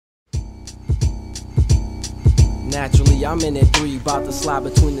Naturally, I'm in at 3, about to slide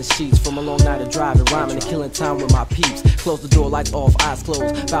between the sheets from a long night of driving, rhyming and killing time with my peeps. Close the door, lights off, eyes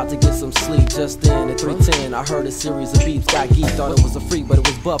closed, about to get some sleep. Just then at 3:10, I heard a series of beeps. Got geeked, thought it was a freak, but it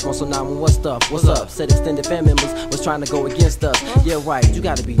was Buff on some 911 stuff. What's up? Said extended fan members was trying to go against us. Yeah, right, you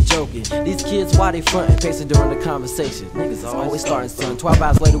gotta be joking. These kids, why they frontin', pacing during the conversation? Niggas is always starting son. 12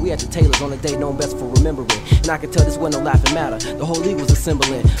 hours later, we at the Taylor's on a day known best for remembering. And I could tell this wasn't no laughing matter. The whole league was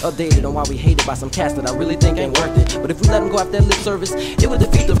assembling, updated on why we hated by some cats that I really think ain't worth it. But if we let them go after that lip service, it would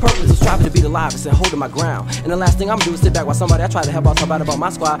defeat the purpose of striving to be the livest and holding my ground. And the last thing I'm gonna do is sit back while somebody I try to help out talk about my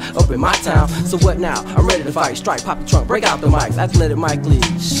squad up in my town. So what now? I'm ready to fight, strike, pop the trunk, break out the mics. I just let it mic lead.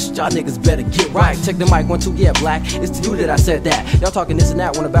 Shh, y'all niggas better get right. Check the mic, 1, 2, yeah, black. It's to you that I said that. Y'all talking this and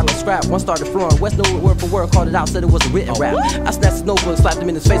that, wanna battle scrap. One started flowing, West knew it word for word, called it out, said it was a written rap. I snatched his notebook, slapped him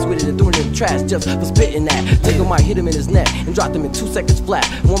in his face with it and threw it in the trash just for spitting that. Took a mic, hit him in his neck, and dropped him in 2 seconds flat.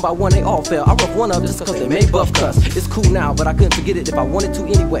 One by one, they all fell. I roughed one up just cause they made Buff cuss. It's cool now, but I couldn't forget it if I wanted to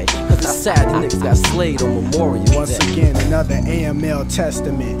anyway. Cause it's sad the niggas got slayed on Memorial Day. Once again, another AML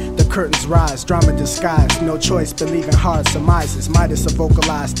testament. The curtains rise, drama disguised. No choice, believing hard surmises. Midas have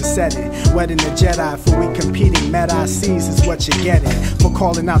vocalized the setting. Wedding the Jedi for we competing. Mad-eye sees is what you're getting. For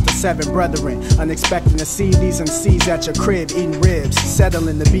calling out the 7 brethren. Unexpecting to see these MCs at your crib eating ribs.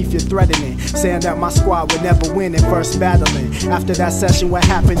 Settling the beef you're threatening. Saying that my squad would never win in first battling. After that session, what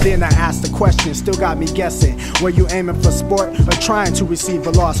happened then? I asked the question. Still got me guessing. Were you aiming for sport or trying to receive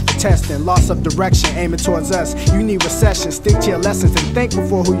a loss for testing? Loss of direction aiming towards us. You need recession. Stick to your lessons and think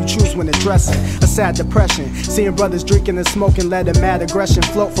before who you choose when addressing a sad depression. Seeing brothers drinking and smoking, letting mad aggression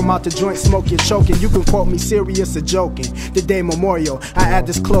float from out the joint, smoke you're choking. You can quote me serious or joking. The day memorial, I add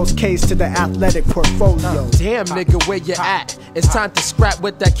this close case to the athletic portfolio. Damn nigga, where you at? It's time to scrap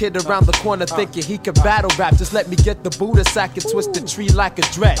with that kid around the corner thinking he can battle rap. Just let me get the Buddha sack and twist the tree like a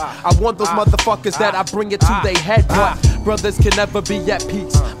dread. I want those motherfuckers that I bring it to their head, but brothers can never be at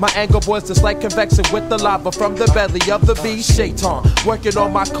peace. My anger was just like convection with the lava from the belly of the beast. Shaitan, working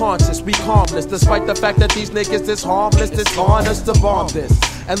on my conscience, we harmless. Despite the fact that these niggas is harmless, it's on us to bomb this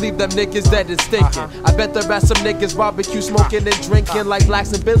and leave them niggas dead and stinking. I bet there are some niggas barbecue smoking and drinking like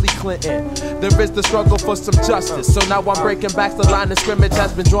Blacks and Billy Clinton. There is the struggle for some justice, so now I'm breaking back. The line of scrimmage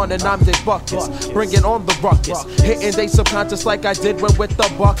has been drawn and I'm Dick Buckets, bringing on the ruckus, hitting they subconscious like I did when with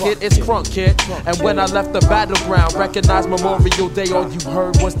the bucket. It's crunk kid, and when I left the battleground, recognized Memorial Day, all you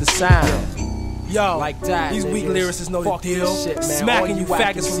heard was the sound. Yo, like that, these weak lyricists know the deal. Shit, Smacking you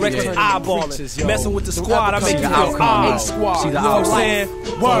faggots for records eyeballing. Messing with the squad, I make you feel odd. Squad, you know what I'm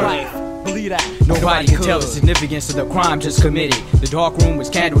saying? Word. Believe that. Nobody can tell the significance of the crime just committed. The dark room was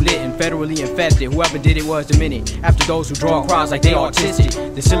candlelit and federally infested. Whoever did it was the minute. After those who draw crowds like they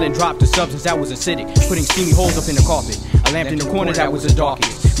autistic, the ceiling dropped to substance that was acidic, putting steamy holes up in the carpet. A lamp in the corner that was the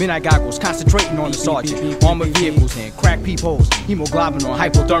darkest. Midnight goggles concentrating on the sergeant. Armored vehicles and crack peepholes. Hemoglobin on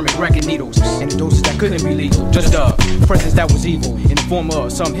hypothermic record needles. And the doses that couldn't be lethal. Just a presence that was evil in the form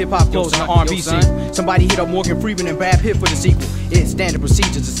of some hip-hop flows in the R&B scene. Somebody hit up Morgan Freeman and Bad Pitt for the sequel. It's standard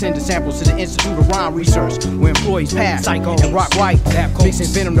procedure to send the samples to the Institute of Rhyme Research, where employees pass and rock right, mixing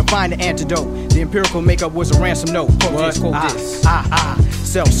venom to find the antidote. The empirical makeup was a ransom note.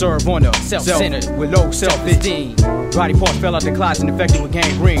 Self-serve on the self-centered with low self-esteem. Body parts fell out the closet infected with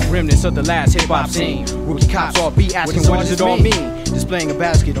gangrene. Remnants of the last hip-hop scene. Rookie cops all be asking what does it all mean? Displaying a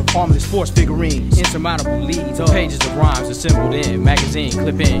basket of armless sports figurines. Insurmountable leads and pages of rhymes assembled in magazine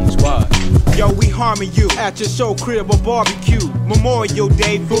clippings. What? Yo, we harming you at your show, crib, or barbecue. Memorial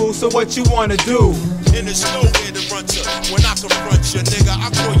Day, fool, so what you wanna do? And there's nowhere to run to. When I confront you, nigga, I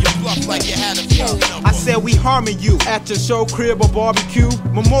call you bluff like you had a phone number. I said we harming you at your show, crib, or barbecue.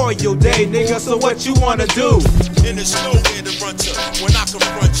 Memorial Day, nigga, so what you wanna do? And there's nowhere to run to. When I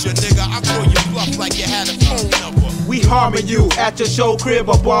confront you, nigga, I call you bluff like you had a phone number. We harming you at your show, crib,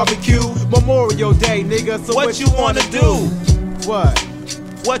 or barbecue. Memorial Day, nigga, so what you wanna do? What?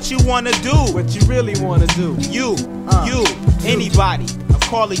 What you wanna do? What you really wanna do? You, anybody, I'm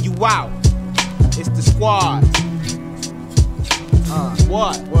calling you out. It's the squad.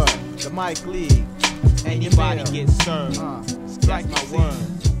 What? The Mike League. Anybody get served. Strike my word.